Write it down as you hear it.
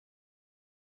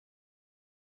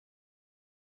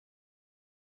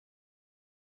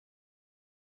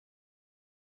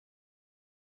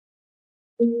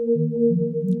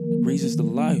Reasons to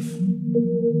life.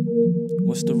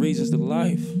 What's the reasons to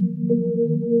life?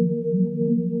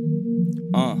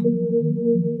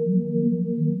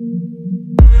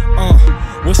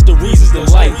 What's the reasons to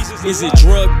life? Is it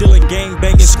drug dealing, gang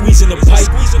banging, squeezing the pipe?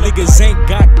 Niggas ain't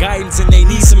got guidance and they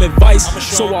need some advice.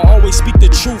 So I always speak the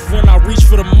truth when I reach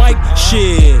for the mic.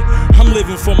 Shit, I'm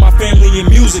living for my family and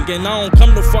music, and I don't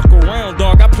come to fuck around,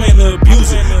 dog. I plan to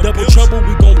abuse it. Double trouble,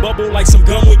 we gon' bubble like some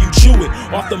gum when you chew it.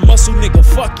 Off the muscle, nigga,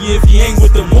 fuck you if you ain't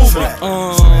with the movement.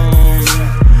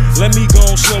 Let me go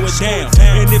and slow it down.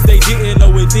 And if they didn't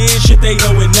know it then, shit, they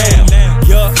know it now.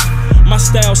 Yup. My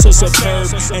style so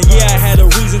superb, and yeah, I had a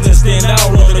reason to stand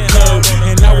out on the curb.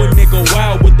 And now a nigga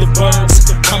wild with the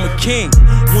verbs. I'm a king,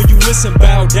 when you listen,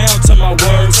 bow down to my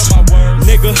words.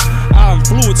 Nigga, I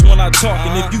influence when I talk,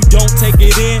 and if you don't take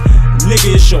it in,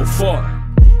 nigga, it's your fault.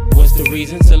 What's the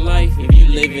reason to life if you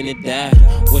living to die?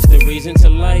 What's the reason to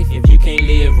life if you can't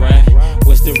live right?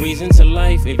 What's the reason to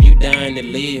life if you dying to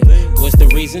live? What's the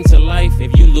reason to life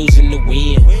if you losing to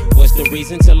win? What's the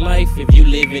reason to life if you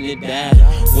living to die?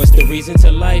 What's the reason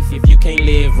to life if you can't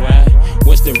live right?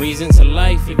 What's the reason to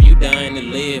life if you dying to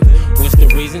live? What's the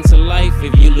reason to life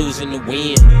if you losing to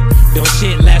win? Don't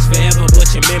shit last forever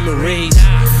but your memories.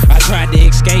 I tried to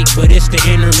escape but it's the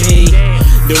inner me.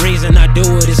 The reason I do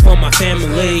it is for my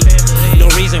family. No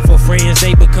reason for friends,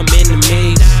 they become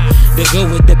enemies. The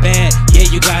good with the bad, yeah,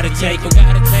 you gotta take them.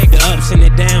 The ups and the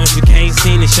downs, you can't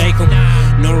seem to shake them.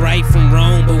 No right from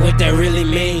wrong, but what that really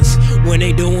means when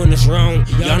they doing us wrong,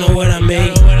 y'all know what I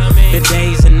mean. The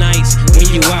days and nights when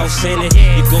you out sinning,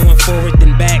 you going forward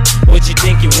and back, what you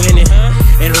think you're winning.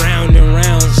 And round,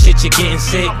 shit, you're getting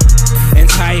sick and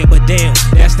tired, but damn,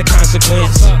 that's the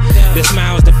consequence. The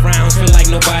smiles, the frowns, feel like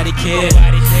nobody cared.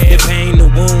 The pain, the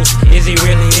wounds, is he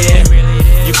really here?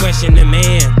 You question the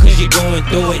man, cause you're going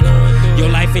through it. Your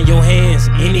life in your hands,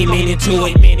 any meaning to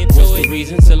it. What's the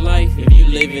reason to life if you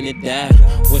living to die?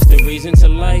 What's the reason to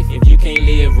life if you can't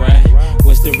live right?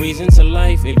 What's the reason to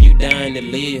life if you dying to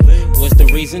live? What's the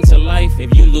reason to life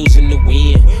if you losing to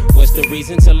win? What's the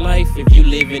reason to life if you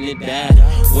living to die?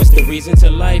 What's the reason to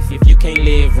life if you can't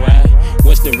live right?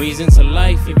 What's the reason to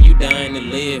life if you dying to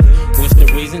live? What's the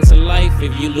reason to life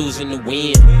if you losing to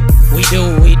win? We do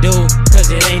what we do, cause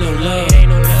it ain't no love.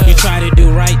 You try to do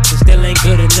right, but still ain't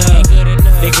good enough.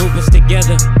 They group us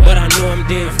together, but I know I'm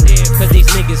different. Cause these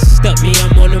niggas stuck me,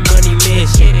 I'm on a money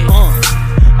mission.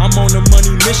 I'm on a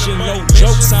money mission, no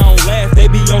jokes, I don't laugh, they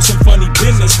be on some funny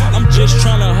business. I'm just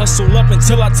trying to hustle up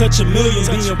until I touch a million.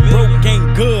 Being broke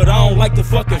ain't good, I don't like the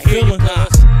fucking feeling.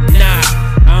 Nah,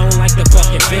 I don't like the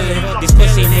fucking feeling. These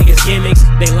pussy niggas gimmicks,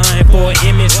 they lying for an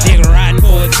image, nigga riding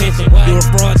for attention. You a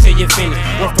fraud till you finish,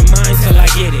 work for mine till I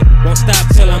get it. Won't stop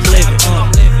till I'm living.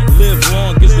 Live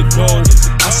long is the goal.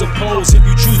 I suppose if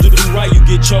you choose to do right, you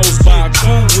get chose by a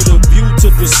crew with a view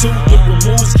to pursue different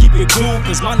moves. Keep it cool,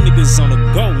 cause my niggas on the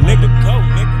go, nigga.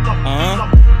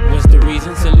 What's the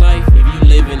reason to life if you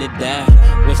living to die?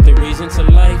 What's the reason to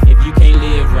life if you can't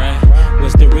live right?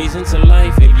 What's the reason to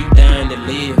life if you dying to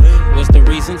live? What's the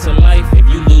reason to life if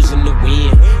you losing to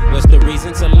win? What's the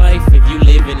reason to life if you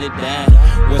living to die?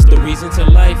 What's the reason to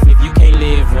life if you can't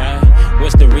live right?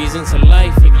 What's the reason to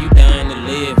life if you dying to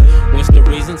live? What's the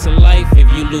reason to life if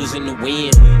you losing to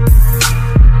win?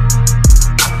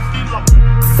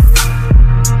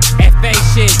 FA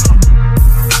shit.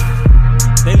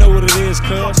 They know what it is,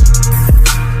 cuz.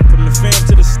 From the fam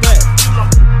to the stack.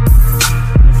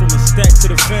 And from the stack to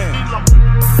the fam.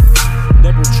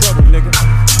 Double trouble, nigga.